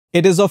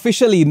It is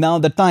officially now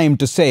the time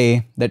to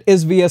say that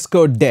is VS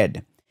Code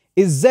dead?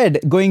 Is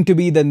Z going to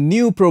be the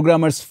new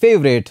programmer's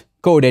favorite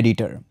code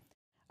editor?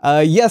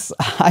 Yes,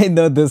 I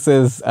know this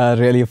is a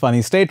really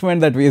funny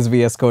statement that is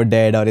VS Code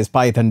dead, or is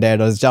Python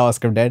dead, or is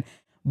JavaScript dead.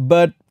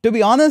 But to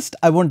be honest,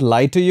 I won't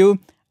lie to you.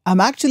 I'm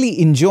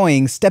actually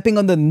enjoying stepping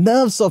on the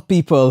nerves of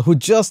people who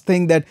just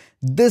think that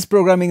this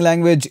programming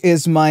language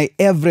is my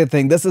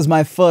everything. This is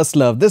my first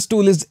love. This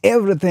tool is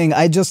everything.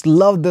 I just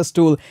love this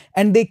tool.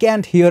 And they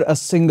can't hear a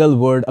single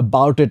word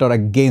about it or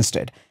against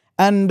it.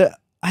 And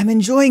I'm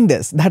enjoying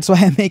this. That's why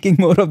I'm making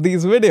more of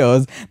these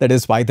videos. That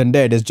is Python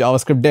dead, is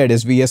JavaScript dead,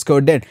 is VS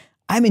Code dead.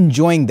 I'm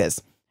enjoying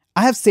this.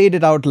 I have said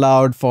it out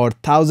loud for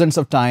thousands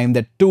of times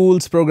that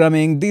tools,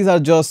 programming, these are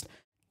just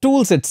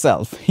tools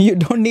itself. You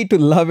don't need to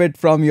love it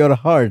from your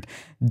heart.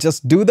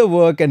 Just do the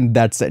work and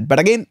that's it. But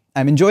again,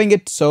 I'm enjoying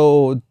it,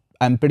 so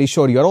I'm pretty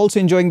sure you're also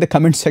enjoying the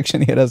comment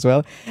section here as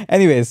well.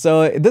 Anyway,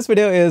 so this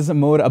video is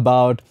more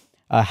about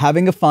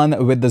having a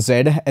fun with the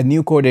Z, a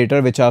new code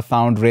editor which I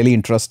found really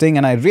interesting,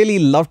 and I really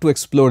love to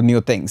explore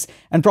new things.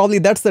 And probably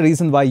that's the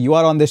reason why you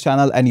are on this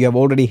channel and you have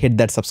already hit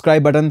that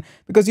subscribe button,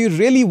 because you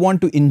really want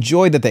to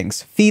enjoy the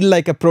things, feel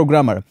like a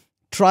programmer,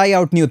 try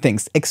out new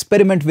things,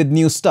 experiment with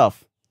new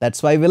stuff.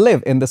 That's why we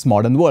live in this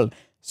modern world.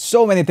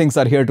 So many things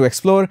are here to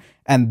explore,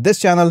 and this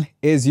channel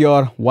is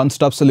your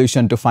one-stop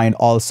solution to find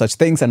all such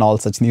things and all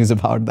such news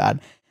about that.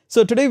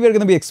 So today we're going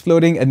to be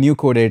exploring a new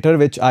code editor,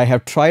 which I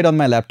have tried on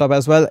my laptop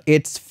as well.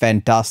 It's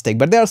fantastic,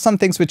 but there are some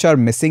things which are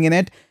missing in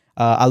it.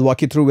 I'll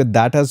walk you through with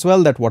that as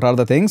well, that what are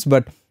the things.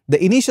 But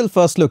the initial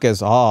first look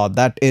is, oh,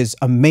 that is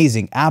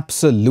amazing,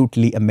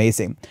 absolutely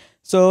amazing.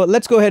 So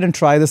let's go ahead and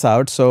try this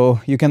out. So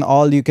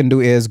all you can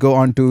do is go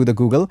on to the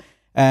Google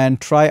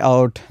and try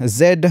out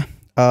Z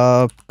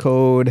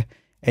code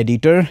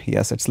editor.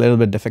 Yes, it's a little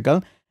bit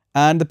difficult.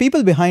 And the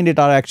people behind it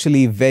are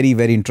actually very,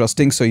 very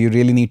interesting. So you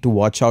really need to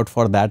watch out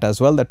for that as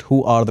well, that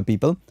who are the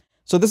people.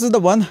 So this is the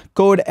one,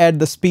 code at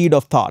the speed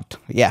of thought.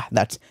 Yeah,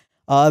 that's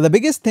the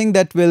biggest thing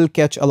that will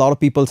catch a lot of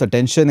people's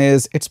attention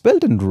is it's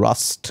built in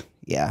Rust.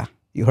 Yeah,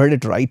 you heard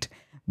it right.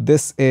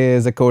 This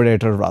is a code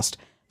editor Rust.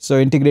 So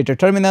integrated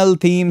terminal,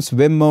 themes,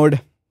 Vim mode.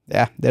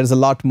 Yeah, there's a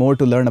lot more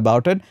to learn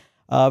about it.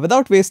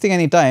 Without wasting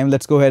any time,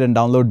 let's go ahead and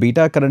download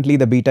beta. Currently,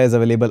 the beta is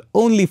available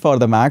only for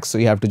the Mac, so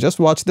you have to just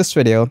watch this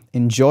video,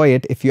 enjoy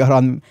it if you are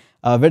on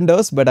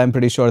Windows, but I'm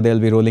pretty sure they'll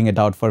be rolling it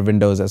out for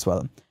Windows as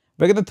well.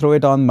 We're going to throw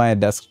it on my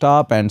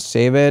desktop and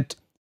save it.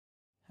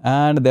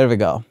 And there we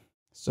go.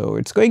 So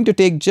it's going to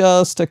take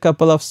just a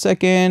couple of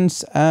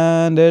seconds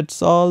and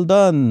it's all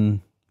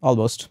done.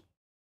 Almost.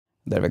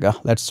 There we go.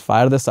 Let's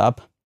fire this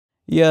up.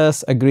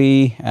 Yes,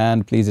 agree,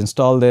 and please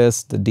install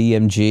this, the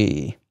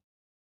DMG.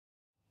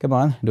 Come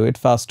on, do it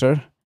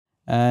faster.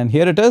 And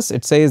here it is.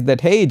 It says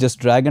that, hey, just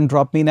drag and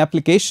drop me an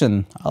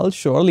application. I'll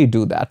surely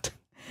do that.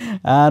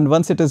 And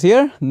once it is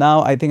here,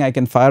 now I think I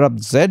can fire up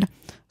Z.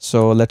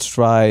 So let's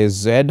try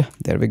Z.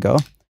 There we go.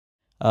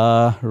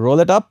 Roll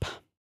it up.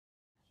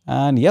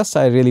 And yes,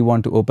 I really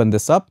want to open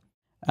this up.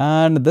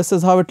 And this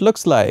is how it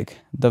looks like.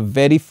 The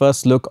very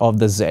first look of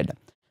the Z.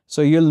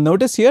 So you'll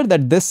notice here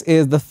that this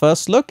is the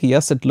first look.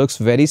 Yes, it looks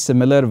very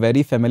similar,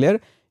 very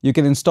familiar. You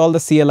can install the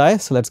CLI.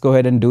 So let's go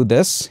ahead and do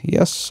this.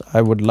 Yes,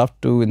 I would love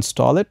to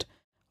install it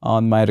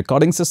on my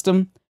recording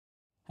system.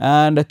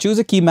 And choose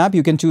a key map.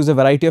 You can choose a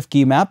variety of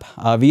key map.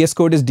 VS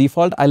Code is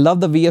default. I love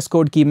the VS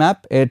Code key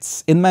map.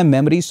 It's in my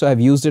memory, so I've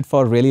used it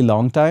for a really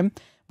long time.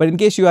 But in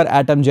case you are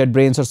Atom,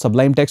 JetBrains, or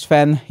Sublime Text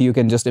fan, you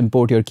can just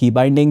import your key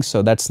bindings.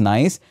 So that's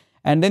nice.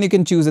 And then you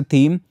can choose a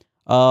theme.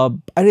 I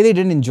really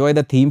didn't enjoy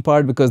the theme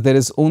part because there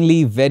is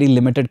only very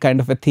limited kind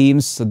of a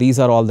themes. So these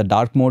are all the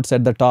dark modes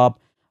at the top.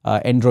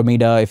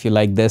 Andromeda, if you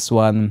like this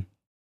one,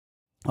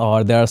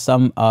 or there are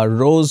some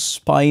rose,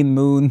 pine,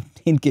 moon,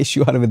 in case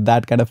you are with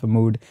that kind of a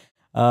mood.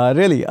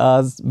 Really,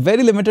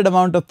 very limited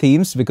amount of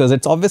themes because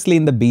it's obviously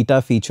in the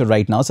beta feature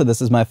right now. So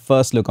this is my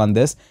first look on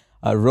this.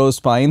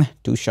 Rose, pine,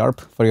 too sharp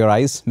for your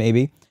eyes,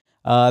 maybe.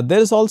 There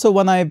is also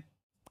one I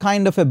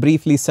kind of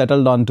briefly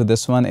settled on to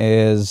this one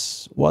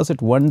is, was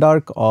it One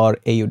Dark or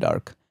AU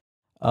Dark?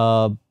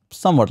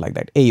 Somewhat like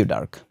that, AU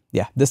Dark.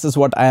 Yeah, this is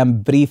what I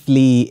am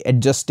briefly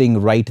adjusting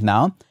right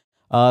now.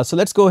 So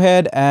let's go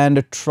ahead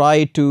and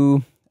try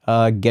to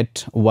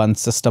get one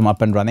system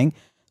up and running.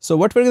 So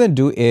what we're going to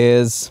do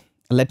is,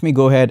 let me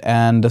go ahead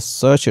and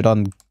search it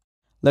on,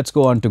 let's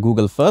go on to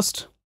Google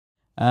first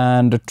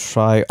and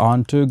try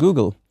on to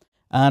Google.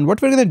 And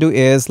what we're going to do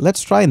is,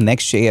 let's try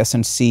Next.js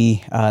and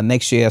see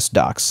Next.js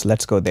docs.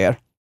 Let's go there.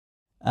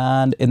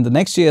 And in the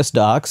Next.js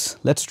docs,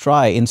 let's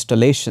try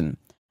installation.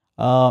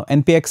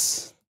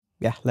 npx,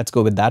 yeah, let's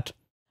go with that.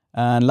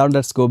 And now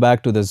let's go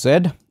back to the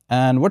Z.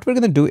 And what we're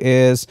going to do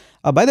is,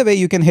 by the way,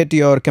 you can hit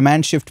your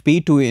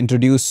Command-Shift-P to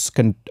introduce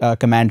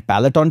command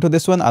palette onto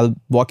this one. I'll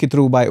walk you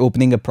through by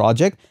opening a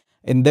project.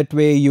 In that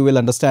way, you will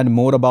understand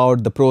more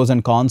about the pros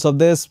and cons of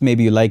this.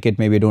 Maybe you like it,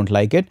 maybe you don't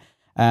like it.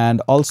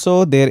 And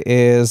also there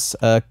is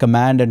a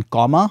command and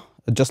comma,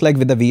 just like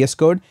with the VS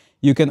Code.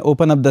 You can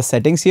open up the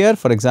settings here.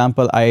 For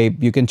example,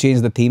 you can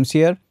change the themes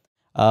here.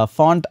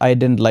 Font, I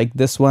didn't like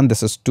this one.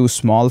 This is too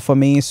small for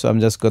me. So I'm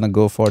just going to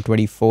go for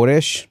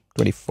 24-ish,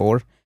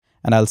 24.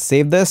 And I'll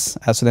save this.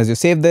 As soon as you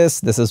save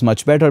this is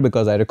much better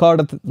because I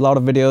record a lot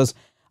of videos.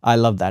 I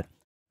love that.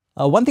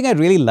 One thing I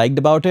really liked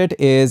about it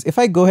is if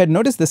I go ahead,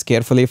 notice this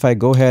carefully, if I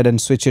go ahead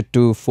and switch it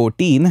to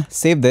 14,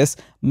 save this,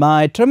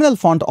 my terminal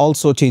font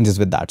also changes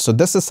with that. So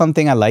this is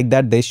something I like,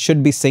 that they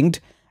should be synced.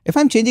 If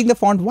I'm changing the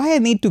font, why I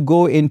need to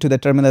go into the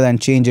terminal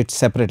and change it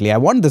separately? I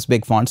want this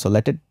big font, so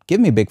let it give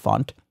me big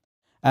font.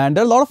 And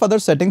there are a lot of other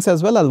settings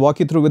as well. I'll walk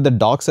you through with the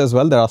docs as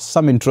well. There are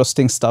some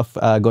interesting stuff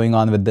going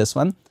on with this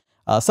one.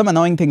 Some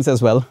annoying things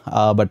as well,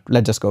 but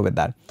let's just go with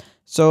that.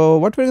 So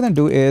what we're going to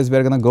do is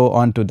we're going to go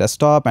on to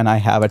desktop, and I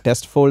have a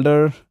test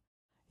folder.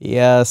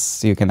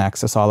 Yes, you can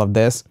access all of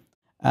this.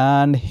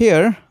 And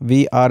here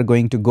we are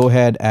going to go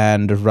ahead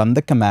and run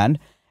the command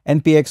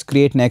npx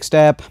create next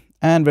app,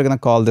 and we're going to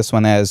call this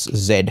one as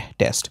Z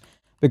test,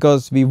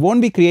 because we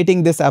won't be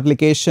creating this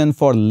application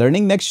for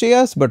learning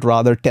Next.js, but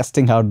rather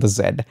testing out the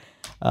Z.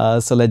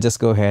 So let's just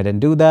go ahead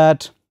and do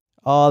that.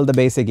 All the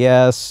basic,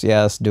 yes,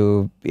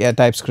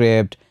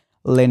 TypeScript,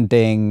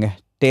 linting,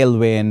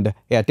 Tailwind.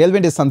 Yeah,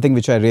 Tailwind is something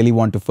which I really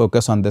want to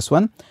focus on this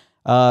one.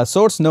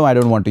 Source, no, I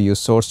don't want to use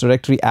source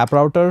directory, app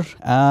router,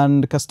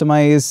 and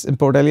customize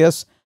import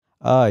alias.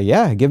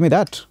 Yeah, give me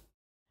that.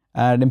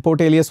 And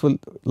import alias will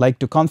like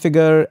to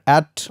configure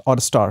at or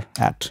star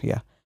at, yeah.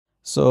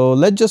 So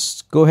let's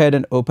just go ahead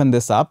and open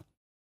this up.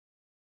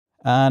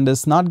 And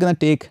it's not going to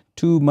take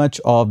too much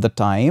of the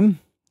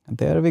time.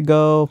 There we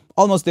go.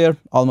 Almost there,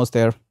 almost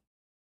there.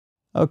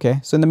 Okay,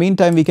 so in the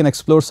meantime, we can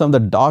explore some of the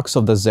docs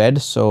of the Z.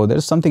 So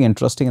there's something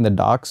interesting in the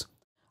docs.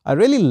 I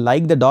really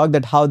like the doc,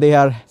 that how they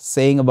are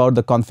saying about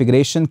the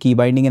configuration, key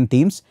binding, and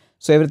themes.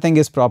 So everything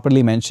is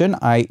properly mentioned.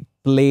 I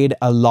played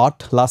a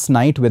lot last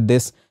night with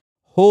this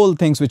whole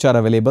things which are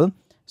available.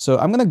 So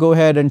I'm going to go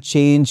ahead and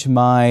change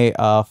my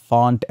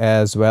font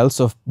as well.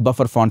 So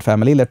buffer font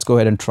family, let's go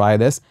ahead and try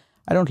this.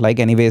 I don't like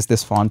anyways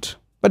this font,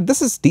 but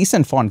this is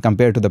decent font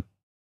compared to the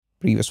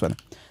previous one.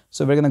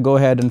 So we're going to go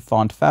ahead and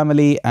font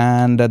family,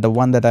 and the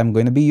one that I'm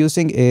going to be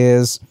using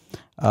is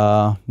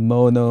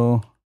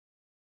Mona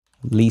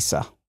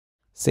Lisa.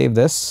 Save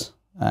this,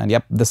 and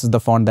yep, this is the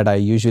font that I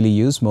usually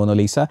use, Mona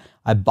Lisa.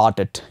 I bought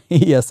it.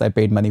 Yes, I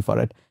paid money for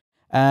it.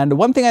 And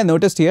one thing I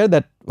noticed here,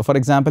 that for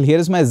example, here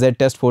is my Z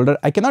test folder.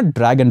 I cannot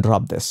drag and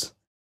drop this.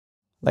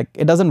 Like,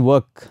 it doesn't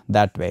work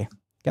that way.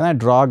 Can I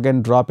drag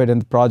and drop it in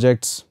the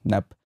projects?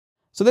 Nope.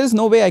 So there is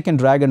no way I can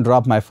drag and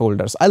drop my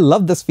folders. I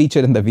love this feature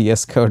in the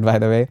VS Code, by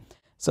the way.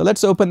 So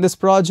let's open this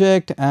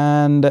project,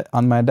 and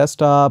on my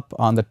desktop,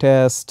 on the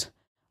test,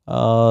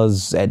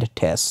 Z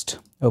test,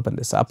 open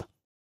this up.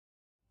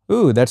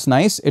 Ooh, that's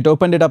nice. It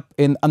opened it up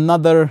in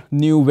another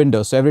new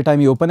window. So every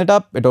time you open it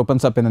up, it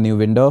opens up in a new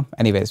window.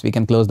 Anyways, we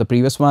can close the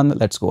previous one.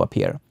 Let's go up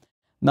here.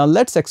 Now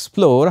let's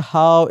explore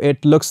how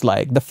it looks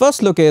like. The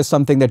first look is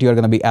something that you're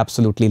going to be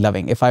absolutely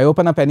loving. If I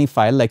open up any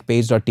file like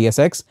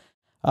page.tsx,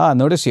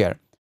 notice here.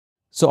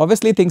 So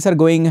obviously things are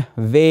going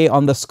way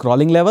on the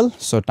scrolling level.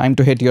 So time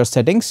to hit your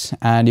settings,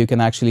 and you can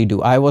actually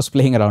do, I was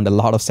playing around a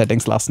lot of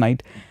settings last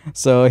night.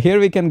 So here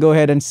we can go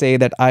ahead and say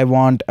that I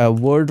want a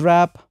word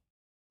wrap.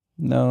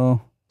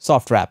 No,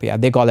 soft wrap. Yeah,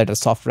 they call it a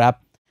soft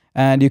wrap.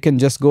 And you can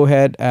just go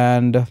ahead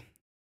and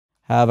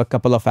have a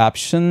couple of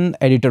options.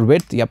 Editor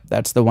width. Yep,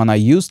 that's the one I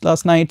used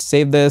last night.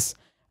 Save this.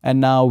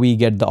 And now we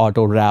get the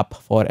auto wrap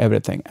for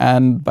everything.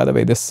 And by the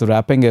way, this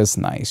wrapping is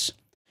nice.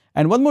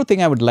 And one more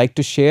thing I would like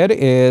to share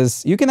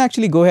is you can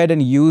actually go ahead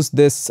and use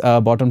this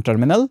bottom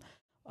terminal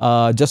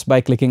just by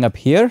clicking up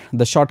here.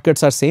 The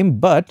shortcuts are same,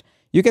 but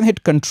you can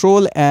hit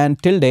Control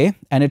and tilde,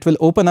 and it will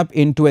open up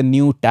into a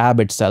new tab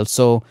itself.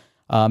 So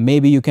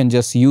maybe you can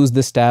just use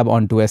this tab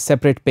onto a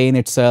separate pane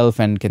itself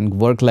and can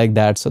work like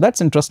that. So that's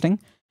interesting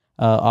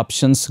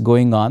options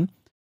going on.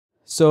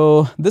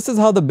 So this is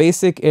how the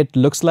basic it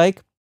looks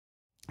like.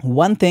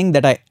 One thing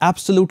that I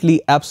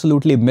absolutely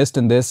missed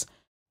in this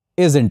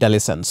is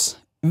IntelliSense.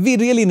 We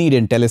really need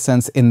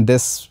IntelliSense in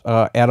this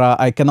era.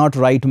 I cannot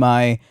write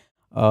my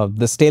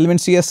this Tailwind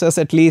CSS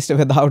at least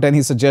without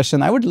any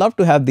suggestion. I would love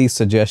to have these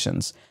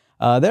suggestions.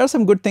 There are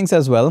some good things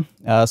as well.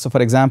 So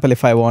for example,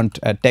 if I want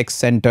a text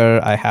center,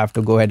 I have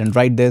to go ahead and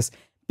write this.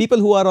 People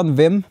who are on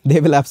Vim,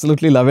 they will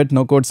absolutely love it.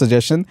 No code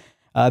suggestion.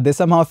 They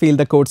somehow feel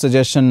the code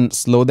suggestion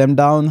slow them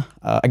down.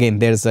 Again,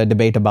 there's a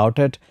debate about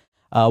it.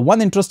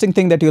 One interesting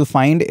thing that you'll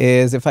find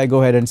is if I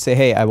go ahead and say,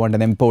 hey, I want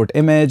an import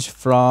image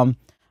from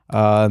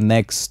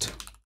next/image,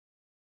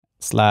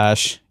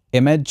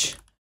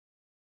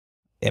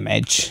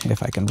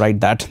 if I can write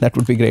that, that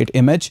would be great,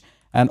 image.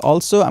 And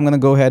also I'm going to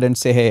go ahead and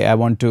say, hey, I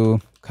want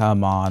to,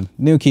 come on,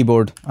 new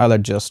keyboard, I'll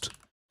adjust,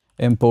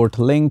 import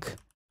link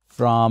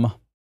from,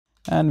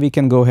 and we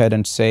can go ahead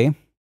and say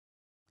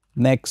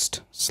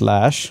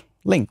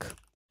next/link.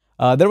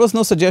 There was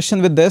no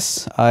suggestion with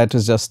this, it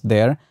is just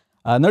there.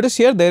 Notice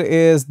here there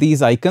is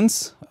these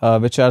icons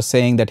which are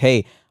saying that,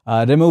 hey,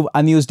 remove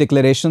unused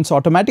declarations. So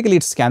automatically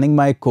it's scanning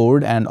my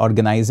code and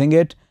organizing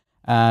it.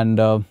 And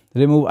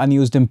remove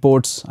unused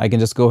imports. I can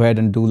just go ahead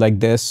and do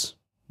like this.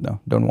 No,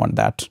 don't want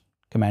that.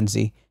 Command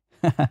Z.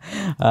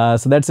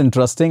 So that's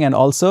interesting. And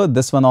also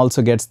this one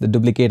also gets the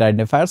duplicate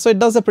identifier. So it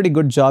does a pretty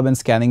good job in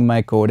scanning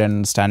my code and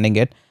understanding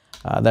it.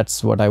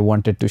 That's what I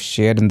wanted to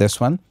share in this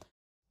one.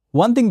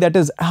 One thing that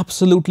is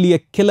absolutely a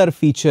killer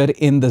feature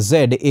in the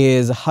Z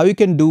is how you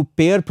can do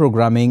pair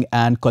programming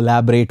and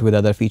collaborate with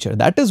other features.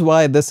 That is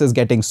why this is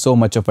getting so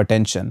much of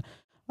attention.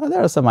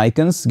 There are some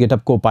icons,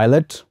 GitHub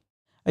Copilot.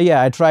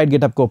 Yeah, I tried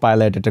GitHub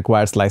Copilot. It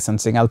requires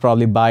licensing. I'll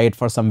probably buy it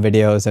for some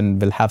videos and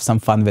we'll have some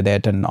fun with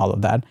it and all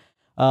of that.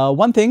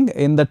 One thing,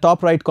 in the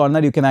top right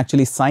corner, you can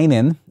actually sign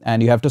in,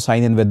 and you have to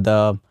sign in with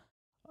the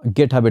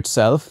GitHub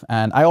itself.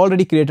 And I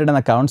already created an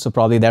account, so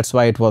probably that's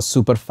why it was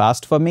super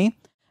fast for me.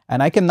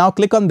 And I can now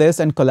click on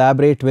this and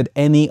collaborate with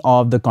any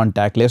of the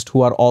contact list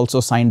who are also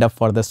signed up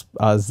for this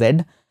Z.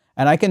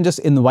 And I can just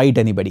invite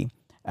anybody.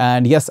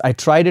 And yes, I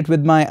tried it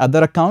with my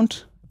other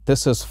account.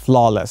 This is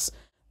flawless.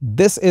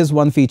 This is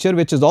one feature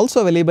which is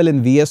also available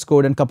in VS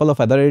Code and a couple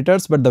of other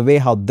editors. But the way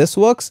how this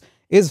works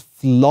is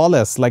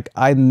flawless. Like,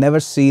 I've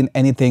never seen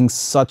anything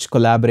such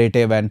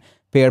collaborative and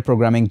pair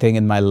programming thing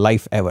in my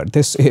life ever.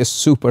 This is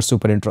super,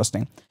 super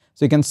interesting.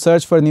 So you can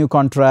search for a new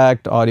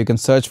contract, or you can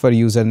search for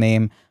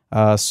username.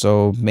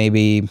 So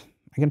maybe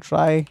I can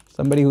try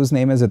somebody whose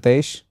name is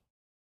Hitesh.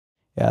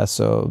 Yeah,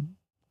 so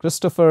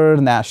Christopher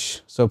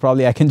Nash. So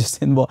probably I can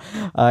just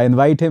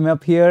invite him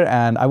up here,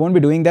 and I won't be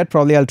doing that.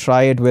 Probably I'll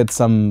try it with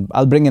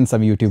I'll bring in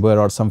some YouTuber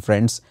or some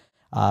friends.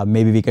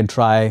 Maybe we can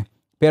try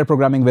pair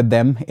programming with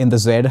them in the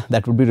Z.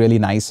 That would be really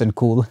nice and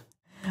cool.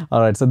 All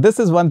right, so this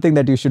is one thing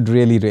that you should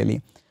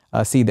really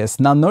see this.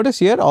 Now notice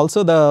here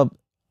also the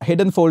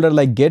hidden folder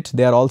like Git,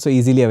 they are also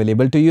easily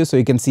available to you. So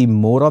you can see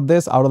more of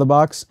this out of the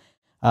box.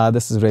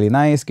 This is really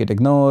nice. Git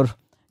ignore,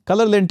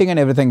 color linting and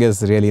everything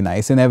is really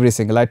nice in every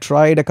single. I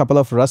tried a couple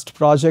of Rust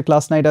project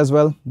last night as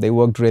well. They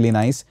worked really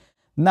nice.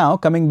 Now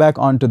coming back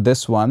onto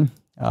this one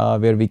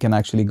where we can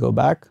actually go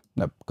back,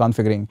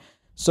 configuring.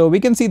 So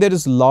we can see there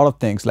is a lot of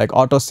things like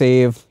auto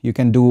save. You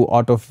can do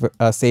auto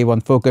save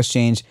on focus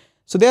change.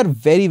 So they are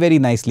very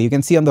nicely. You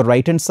can see on the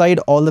right hand side,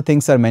 all the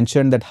things are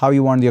mentioned, that how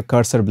you want your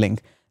cursor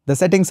blink. The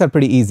settings are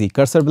pretty easy.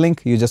 Cursor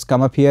blink, you just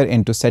come up here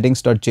into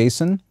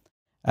settings.json.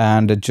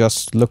 And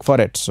just look for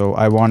it. So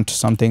I want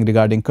something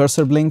regarding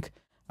cursor blink.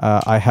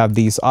 I have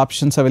these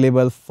options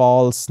available: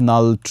 false,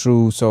 null,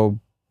 true. So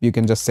you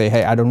can just say,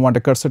 hey, I don't want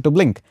a cursor to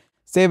blink.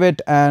 Save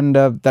it, and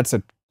that's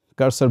it.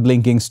 Cursor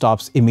blinking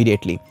stops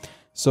immediately.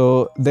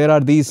 So there are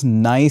these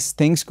nice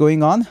things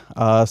going on.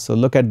 So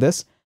look at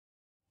this.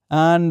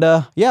 And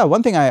yeah,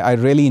 one thing I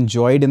really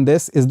enjoyed in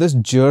this is this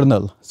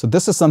journal. So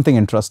this is something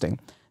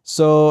interesting.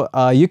 So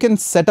you can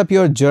set up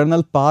your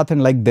journal path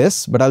and like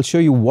this, but I'll show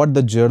you what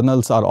the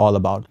journals are all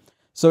about.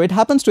 So it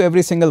happens to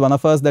every single one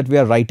of us that we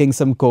are writing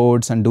some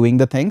codes and doing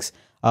the things.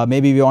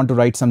 Maybe we want to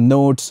write some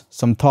notes,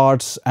 some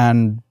thoughts,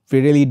 and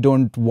we really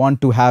don't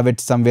want to have it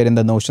somewhere in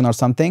the Notion or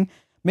something.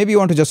 Maybe you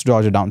want to just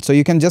jot it down. So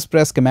you can just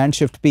press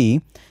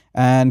Command-Shift-P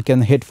and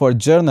can hit for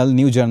journal,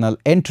 new journal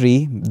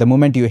entry. The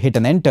moment you hit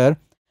an enter,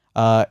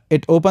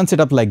 it opens it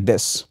up like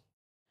this.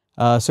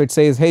 So it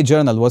says, hey,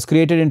 journal was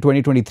created in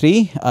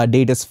 2023,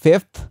 date is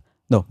 5th,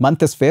 no,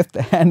 month is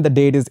 5th, and the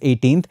date is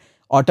 18th.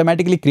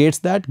 Automatically creates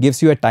that,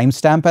 gives you a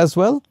timestamp as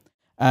well.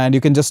 And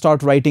you can just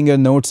start writing your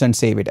notes and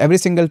save it. Every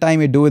single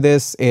time you do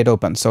this, it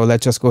opens. So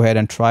let's just go ahead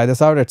and try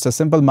this out. It's a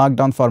simple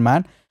markdown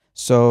format.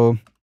 So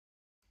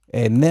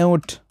a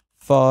note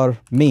for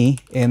me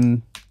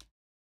in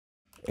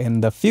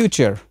the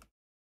future.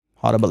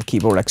 Horrible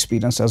keyboard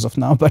experience as of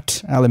now,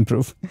 but I'll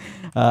improve.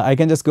 I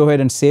can just go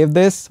ahead and save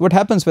this. What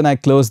happens when I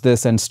close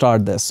this and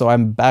start this? So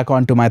I'm back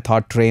onto my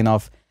thought train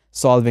of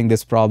solving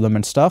this problem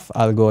and stuff.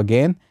 I'll go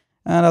again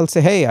and I'll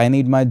say, hey, I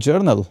need my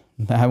journal.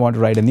 I want to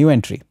write a new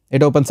entry.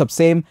 It opens up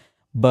same,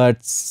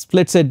 but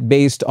splits it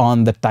based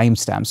on the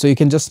timestamp. So you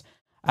can just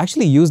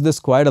actually use this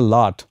quite a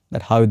lot.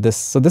 So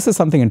this is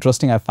something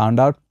interesting I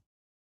found out.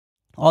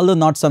 Although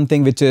not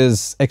something which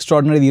is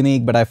extraordinarily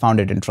unique, but I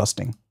found it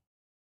interesting.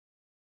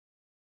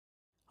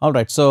 All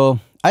right, so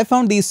I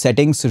found these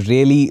settings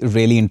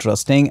really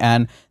interesting,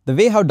 and the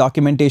way how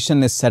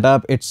documentation is set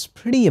up, it's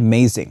pretty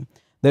amazing.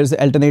 There's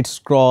alternate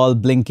scroll,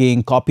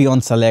 blinking, copy on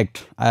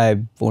select. I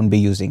won't be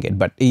using it,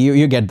 but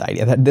you get the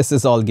idea that this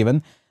is all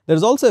given.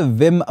 There's also a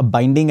Vim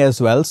binding as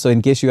well. So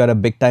in case you are a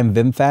big time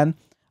Vim fan,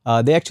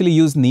 they actually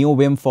use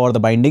NeoVim for the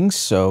bindings.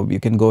 So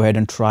you can go ahead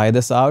and try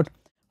this out.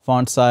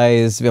 Font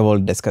size, we have all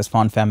discussed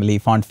font family,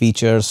 font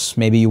features.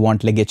 Maybe you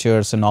want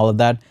ligatures and all of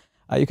that.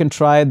 You can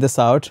try this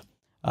out.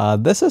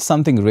 This is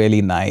something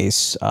really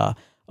nice.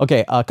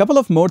 Okay, a couple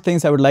of more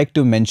things I would like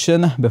to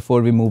mention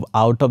before we move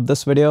out of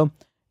this video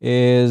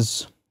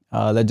is,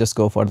 let's just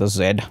go for the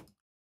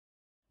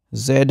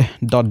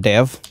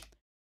z.dev.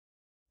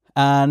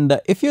 And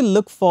if you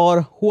look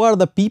for who are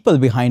the people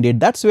behind it,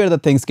 that's where the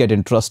things get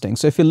interesting.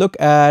 So if you look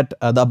at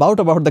the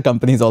about the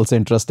company is also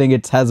interesting.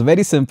 It has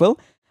very simple,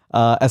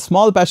 a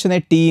small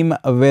passionate team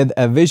with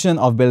a vision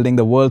of building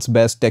the world's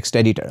best text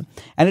editor.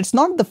 And it's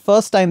not the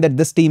first time that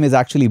this team is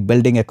actually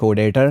building a code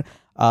editor.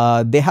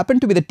 They happen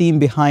to be the team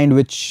behind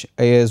which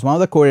is one of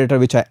the code editor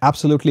which I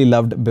absolutely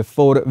loved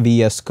before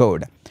VS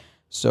Code.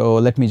 So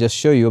let me just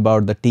show you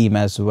about the team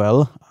as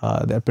well.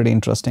 They're pretty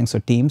interesting. So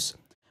teams.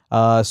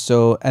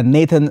 And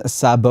Nathan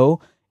Sabo,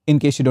 in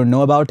case you don't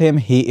know about him,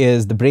 he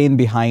is the brain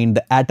behind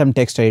the Atom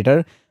text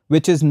editor,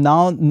 which is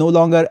now no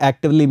longer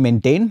actively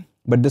maintained,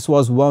 but this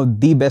was one of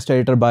the best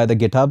editor by the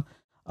GitHub.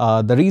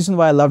 The reason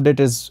why I loved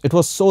it is it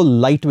was so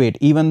lightweight.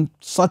 Even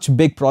such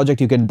big project,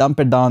 you can dump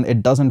it down,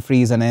 it doesn't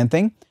freeze and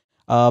anything.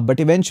 But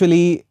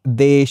eventually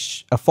they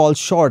fall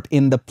short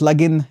in the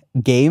plugin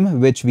game,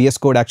 which VS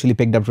Code actually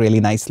picked up really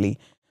nicely.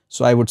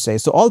 So I would say,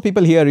 so all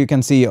people here, you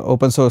can see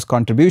open source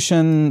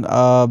contribution,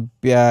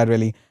 yeah,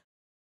 really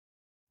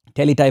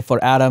teletype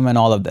for Atom and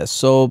all of this.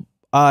 So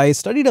I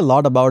studied a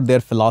lot about their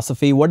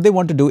philosophy. What they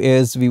want to do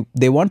is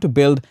they want to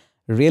build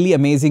really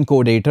amazing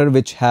code editor,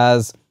 which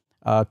has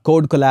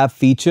code collab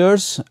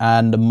features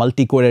and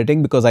multi-code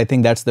editing, because I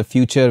think that's the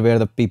future where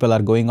the people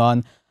are going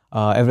on.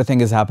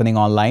 Everything is happening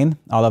online,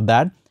 all of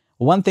that.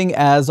 One thing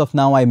as of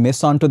now I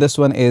miss onto this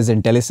one is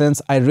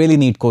IntelliSense. I really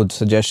need code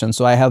suggestions.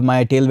 So I have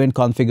my Tailwind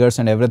configures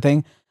and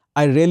everything.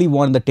 I really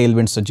want the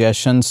Tailwind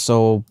suggestions.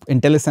 So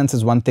IntelliSense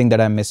is one thing that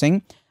I'm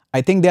missing.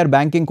 I think they are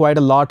banking quite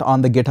a lot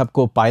on the GitHub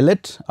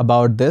Copilot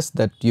about this,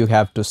 that you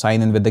have to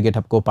sign in with the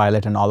GitHub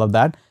Copilot and all of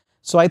that.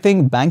 So I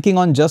think banking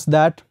on just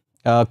that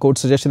code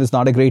suggestion is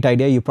not a great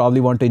idea. You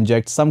probably want to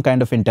inject some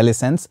kind of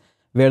IntelliSense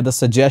where the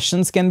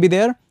suggestions can be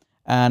there,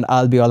 and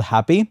I'll be all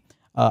happy.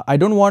 I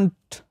don't want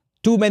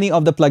too many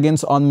of the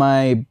plugins on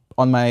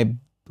my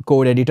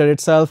code editor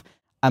itself.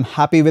 I'm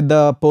happy with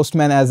the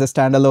Postman as a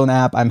standalone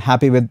app. I'm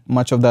happy with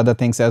much of the other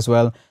things as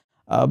well.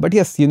 But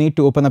yes, you need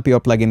to open up your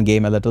plugin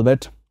game a little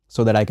bit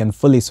so that I can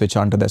fully switch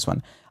on to this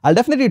one. I'll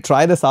definitely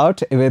try this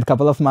out with a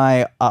couple of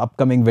my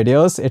upcoming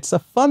videos. It's a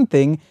fun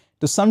thing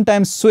to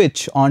sometimes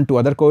switch on to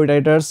other code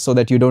editors so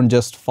that you don't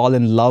just fall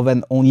in love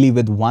and only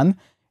with one.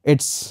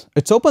 It's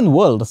open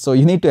world, so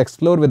you need to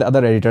explore with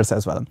other editors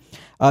as well.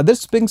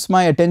 This brings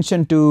my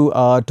attention to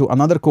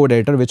another code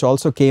editor which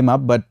also came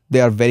up, but they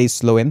are very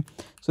slow in.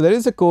 So there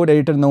is a code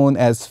editor known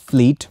as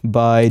Fleet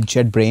by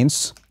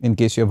JetBrains, in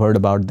case you have heard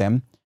about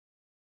them.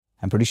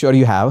 I'm pretty sure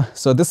you have.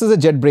 So this is a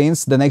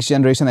JetBrains, the next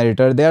generation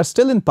editor. They are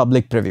still in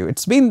public preview.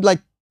 It's been like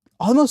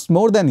almost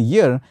more than a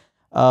year.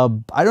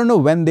 I don't know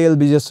when they'll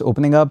be just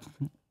opening up.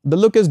 The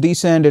look is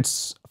decent.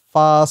 It's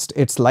fast.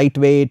 It's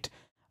lightweight.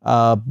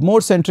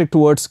 More centric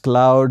towards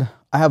cloud.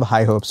 I have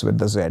high hopes with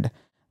the Z.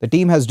 The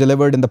team has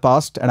delivered in the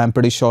past, and I'm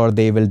pretty sure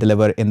they will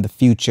deliver in the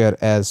future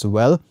as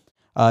well.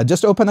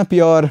 Just open up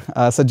your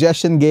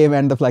suggestion game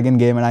and the plugin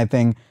game, and I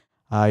think,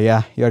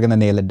 yeah, you're gonna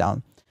nail it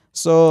down.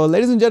 So,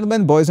 ladies and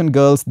gentlemen, boys and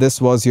girls, this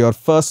was your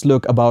first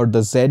look about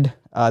the Z,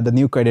 the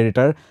new code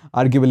editor,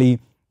 arguably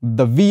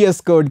the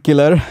VS Code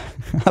killer.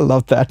 I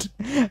love that.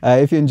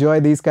 If you enjoy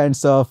these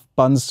kinds of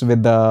puns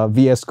with the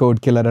VS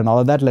Code killer and all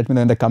of that, let me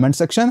know in the comment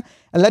section.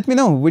 And let me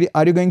know,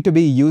 are you going to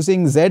be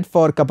using Z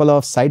for a couple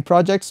of side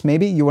projects?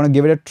 Maybe you want to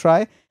give it a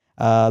try.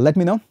 Let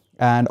me know.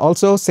 And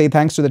also say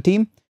thanks to the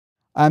team.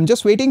 I'm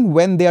just waiting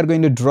when they are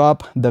going to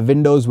drop the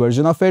Windows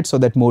version of it so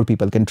that more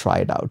people can try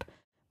it out.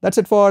 That's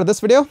it for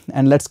this video,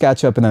 and let's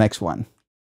catch up in the next one.